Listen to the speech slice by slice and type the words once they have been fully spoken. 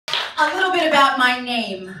A little bit about my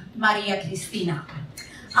name, Maria-Christina.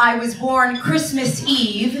 I was born Christmas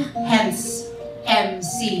Eve, hence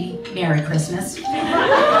MC, Merry Christmas,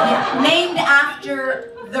 named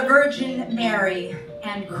after the Virgin Mary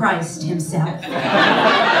and Christ himself.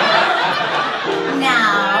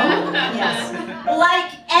 Now, yes,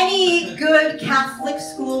 like any good Catholic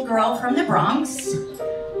schoolgirl from the Bronx,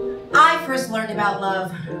 I first learned about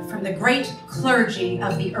love from the great clergy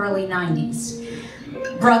of the early 90's.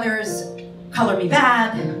 Brothers, Color Me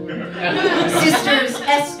Bad, sisters,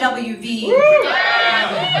 SWV,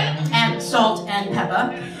 and Salt and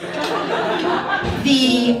Peppa,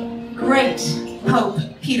 the great Pope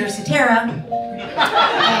Peter Cetera,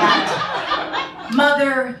 and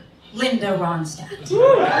Mother Linda Rondstadt.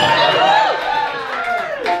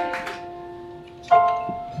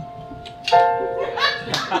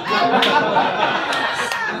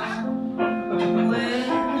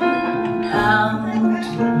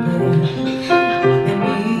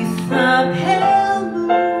 Beneath the pale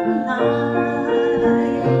moonlight,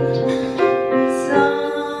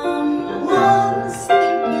 someone's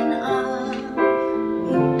thinking of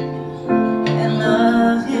me and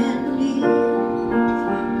loving me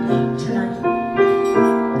tonight.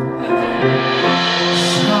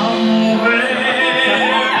 Somewhere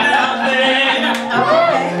out there,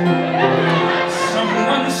 okay.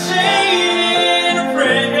 Someone's saying a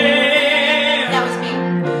prayer. That was me.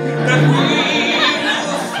 That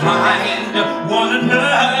we'll find one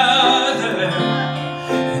another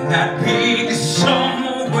in that big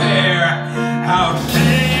somewhere out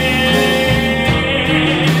there.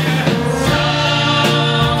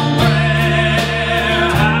 Somewhere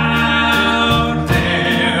out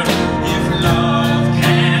there, if love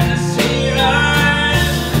can see us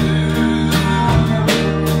through,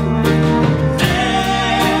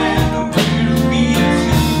 then we'll be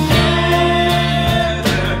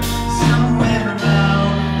together somewhere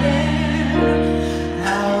out there,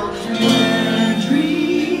 out where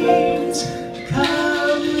dreams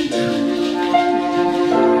come true.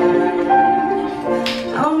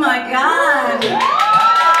 Oh my God! Is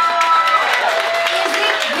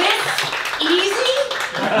it this easy?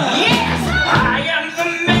 Yes! I am the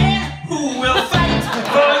man who will fight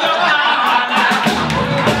for your honor.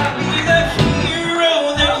 Be the hero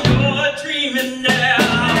that you're dreaming now.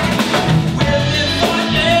 We'll live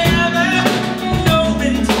forever,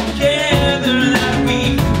 knowing together that we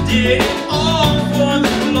did it all for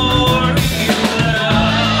the glory of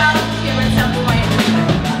love. At some point.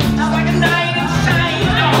 Like a knight in shining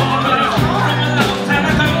armor from a long time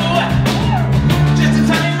ago. Just in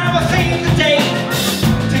time I will save the day.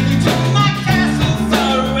 Take you to my castle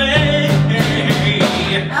far away.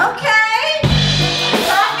 Okay.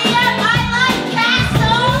 Sign me up, I like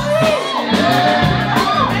castles.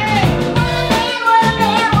 Hey. What a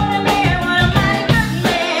man, what a man, what a mighty good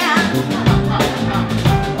man.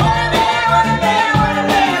 What a man, what a man, what a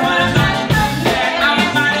man, what a mighty good man. I'm a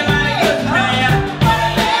mighty, mighty good man. What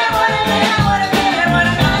a man, what a man, what a man, what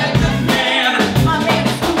a mighty good man. My man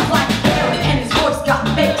is smooth like a carrot and his voice got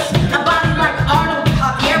bass. I'm body like Arnold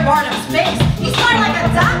Javier Bardem's face. He's smart like a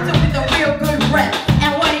doctor with a real good rep.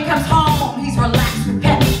 And when he comes home, he's relaxed and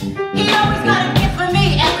peppy. He always got a gift for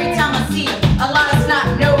me every time I see him. A lot of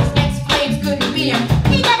snot nose, X-Flames couldn't be him.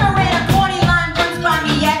 He never ran a corny line once by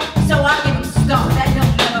me yet, so I give him stuff that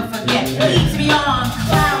he'll never forget. Leads me on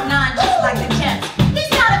cloud nine just like the Jets. He's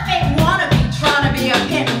not a fake wannabe trying to be a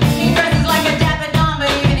pimp. He dresses like a dapper Don, but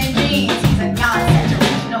even in jeans, he's a godsend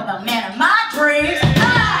original, the man of my dreams.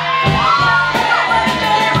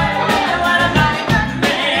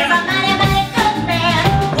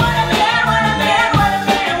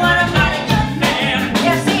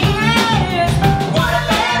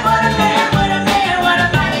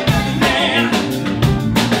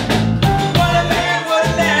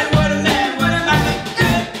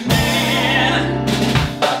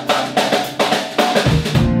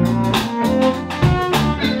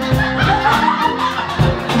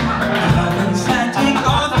 Santa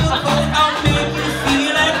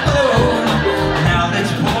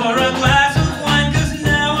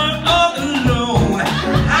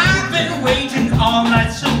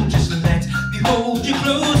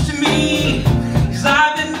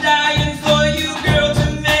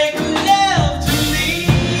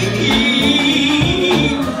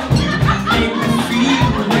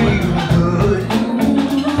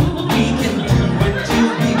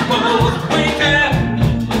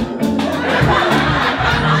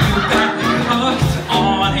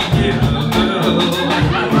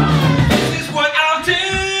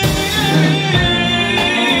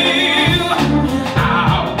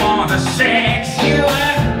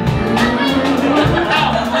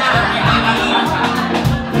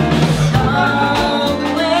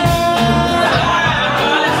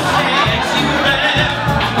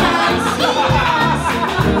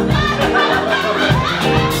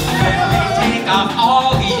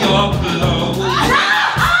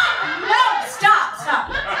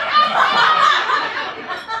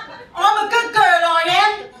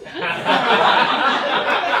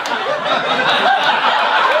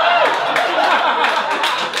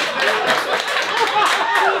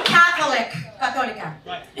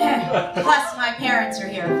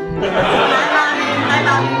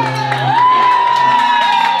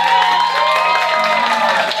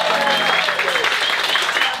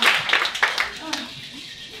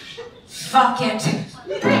bucket. Time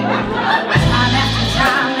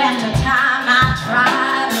after time, I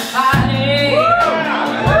try to fight it.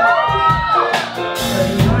 But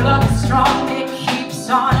your love is strong, it keeps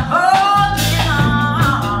on holding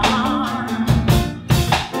on.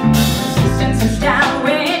 Resistance is down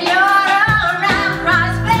when you're around,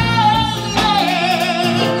 rise, baby.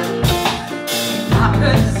 In my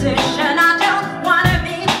position, I don't want to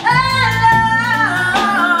be alone.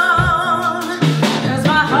 'Cause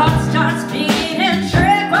my heart starts beating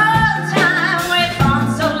triple time with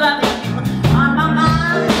thoughts of loving you on my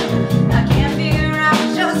mind. I can't figure out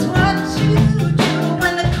just what to do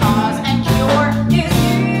when the cause and cure is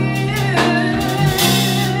you.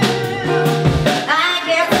 I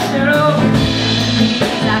get through,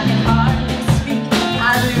 I can hardly speak.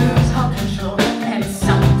 I lose all control and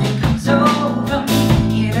something comes over me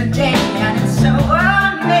in a day, and it's so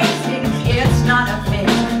amazing. It's not a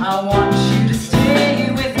phase. I want you to stay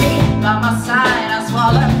with me by my side. I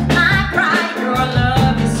swallow my pride. Your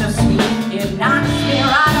love is so sweet. It knocks me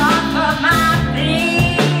right off of my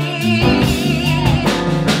feet.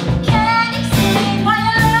 Can't explain why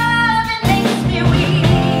your love it makes me weak.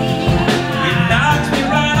 It knocks me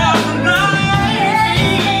right off of my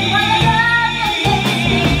feet.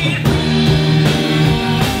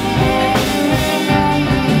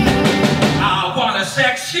 I wanna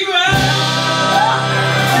sex you up.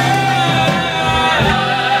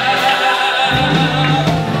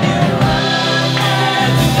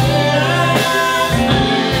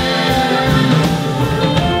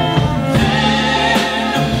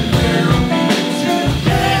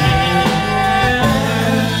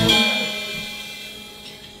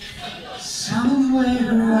 Somewhere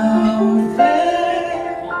around